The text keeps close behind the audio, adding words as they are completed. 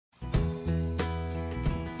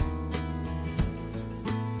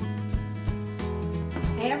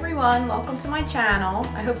Hey everyone, welcome to my channel.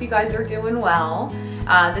 I hope you guys are doing well.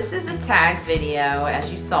 This is a tag video,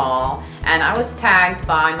 as you saw, and I was tagged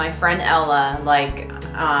by my friend Ella like,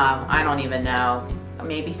 I don't even know,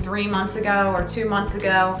 maybe 3 months ago or 2 months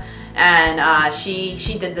ago, and she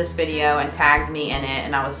did this video and tagged me in it,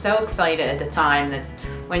 and I was so excited at the time that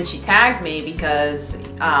when she tagged me because,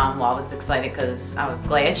 well, I was excited because I was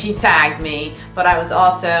glad she tagged me, but I was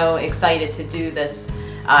also excited to do this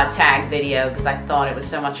tag video because I thought it was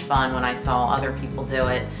so much fun when I saw other people do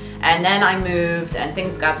it. And then I moved and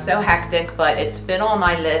things got so hectic, but it's been on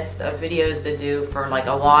my list of videos to do for like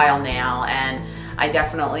a while now, and I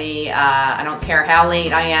definitely, I don't care how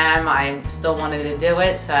late I am, I still wanted to do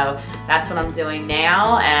it, so that's what I'm doing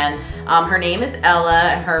now. And her name is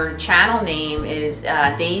Ella, her channel name is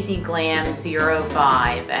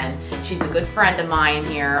DaisyGlam05, and she's a good friend of mine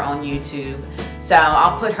here on YouTube. So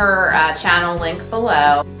I'll put her channel link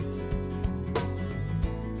below.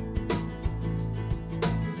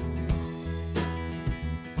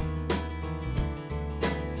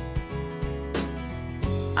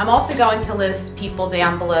 I'm also going to list people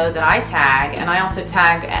down below that I tag, and I also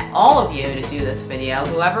tag all of you to do this video,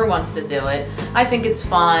 whoever wants to do it. I think it's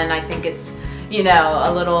fun. I think it's, you know,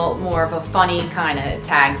 a little more of a funny kind of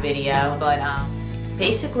tag video, but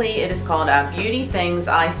basically it is called Beauty Things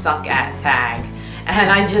I Suck At Tag. And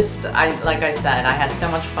like I said, I had so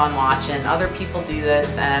much fun watching other people do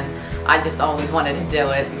this, and I just always wanted to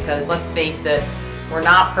do it because, let's face it, we're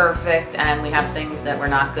not perfect and we have things that we're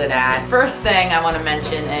not good at. First thing I want to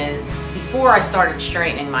mention is, before I started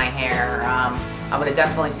straightening my hair, I would have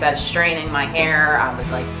definitely said straightening my hair I would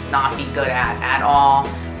like not be good at all.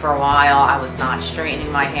 For a while I was not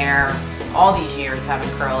straightening my hair. All these years having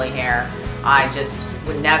curly hair, I just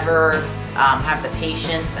would never have the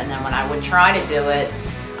patience, and then when I would try to do it,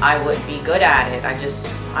 I wouldn't be good at it. I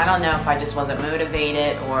don't know if I just wasn't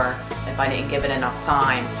motivated or if I didn't give it enough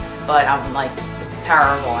time, but I'm like, was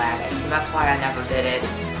terrible at it, so that's why I never did it.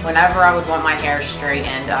 Whenever I would want my hair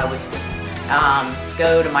straightened, I would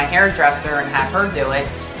go to my hairdresser and have her do it.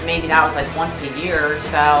 Maybe that was like once a year,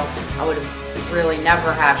 so I would really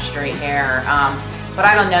never have straight hair. But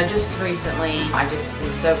I don't know, just recently I just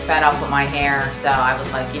been so fed up with my hair, so I was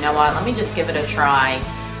like, you know what, let me just give it a try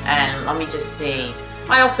and let me just see.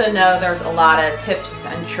 I also know there's a lot of tips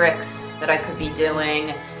and tricks that I could be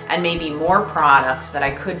doing, and maybe more products that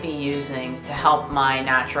I could be using to help my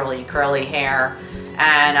naturally curly hair,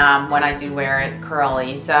 and when I do wear it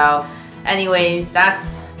curly. So anyways,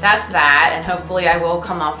 that's that, and hopefully I will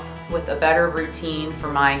come up with a better routine for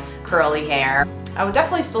my curly hair. I would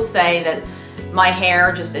definitely still say that my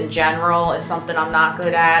hair just in general is something I'm not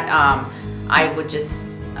good at. I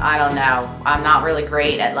don't know, I'm not really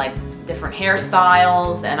great at like different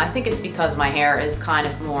hairstyles, and I think it's because my hair is kind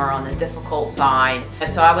of more on the difficult side.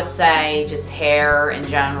 So I would say just hair in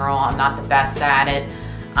general, I'm not the best at it.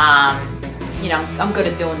 You know, I'm good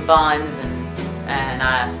at doing buns, and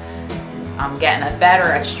I'm getting better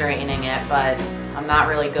at straightening it, but I'm not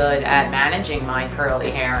really good at managing my curly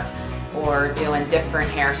hair or doing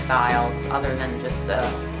different hairstyles other than just a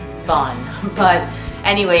bun. But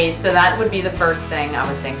anyways, so that would be the first thing I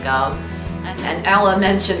would think of. And Ella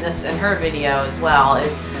mentioned this in her video as well,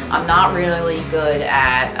 is I'm not really good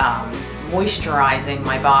at moisturizing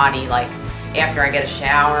my body. Like after I get a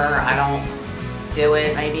shower, I don't do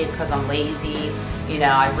it. Maybe it's because I'm lazy. You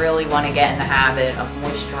know, I really want to get in the habit of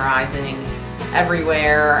moisturizing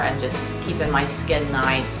everywhere and just keeping my skin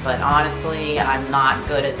nice, but honestly I'm not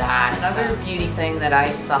good at that. Another beauty thing that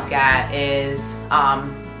I suck at is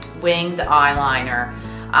winged eyeliner.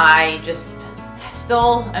 I just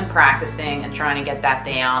still am practicing and trying to get that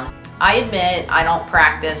down. I admit I don't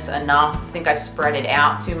practice enough. I think I spread it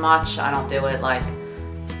out too much. I don't do it like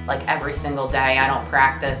every single day. I don't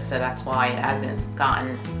practice, so that's why I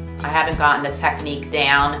haven't gotten the technique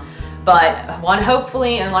down. But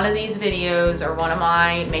hopefully in one of these videos or one of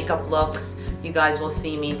my makeup looks, you guys will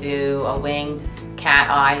see me do a winged cat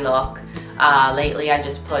eye look. Lately I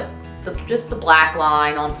just put just the black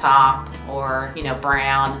line on top, or, you know,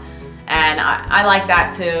 brown, and I like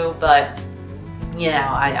that too, but you know,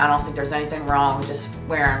 I don't think there's anything wrong with just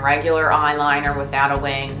wearing regular eyeliner without a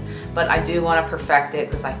wing. But I do want to perfect it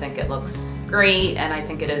because I think it looks great, and I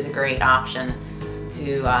think it is a great option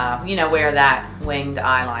to you know, wear that winged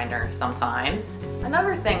eyeliner sometimes.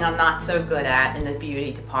 Another thing I'm not so good at in the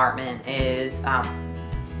beauty department is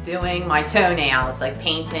doing my toenails, like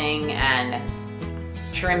painting and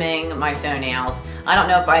trimming my toenails. I don't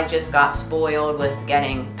know if I just got spoiled with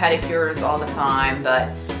getting pedicures all the time, but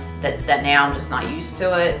that now I'm just not used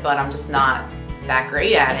to it, but I'm just not that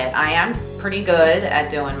great at it. I am pretty good at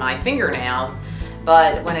doing my fingernails,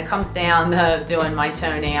 But when it comes down to doing my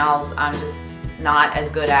toenails, I'm just not as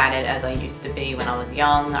good at it as I used to be when I was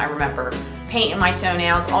young. I remember painting my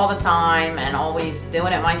toenails all the time and always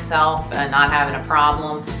doing it myself and not having a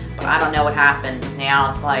problem. But I don't know what happened.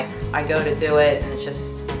 Now it's like I go to do it and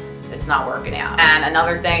it's not working out. And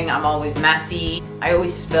another thing, I'm always messy. I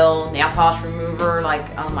always spill nail polish remover. Like,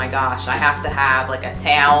 oh my gosh, I have to have like a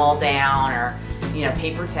towel down or, you know,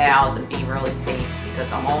 paper towels and be really safe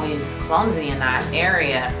because I'm always clumsy in that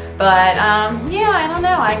area. But yeah, I don't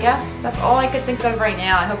know. I guess that's all I could think of right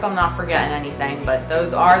now. I hope I'm not forgetting anything, but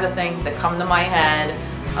those are the things that come to my head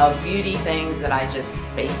of beauty things that I just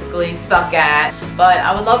basically suck at. But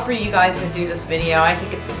I would love for you guys to do this video. I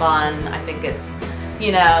think it's fun. I think it's,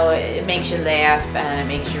 you know, it makes you laugh and it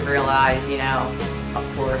makes you realize, you know,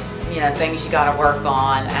 of course, you know, things you gotta work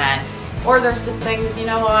on, or there's just things, you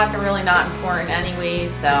know what, they're really not important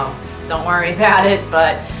anyways, so don't worry about it.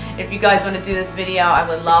 But if you guys want to do this video, I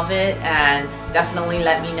would love it, and definitely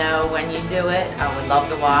let me know when you do it. I would love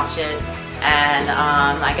to watch it. And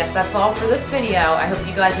I guess that's all for this video. I hope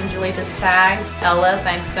you guys enjoyed this tag. Ella,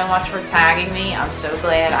 thanks so much for tagging me. I'm so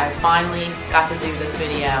glad I finally got to do this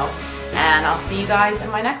video. And I'll see you guys in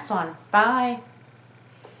my next one. Bye.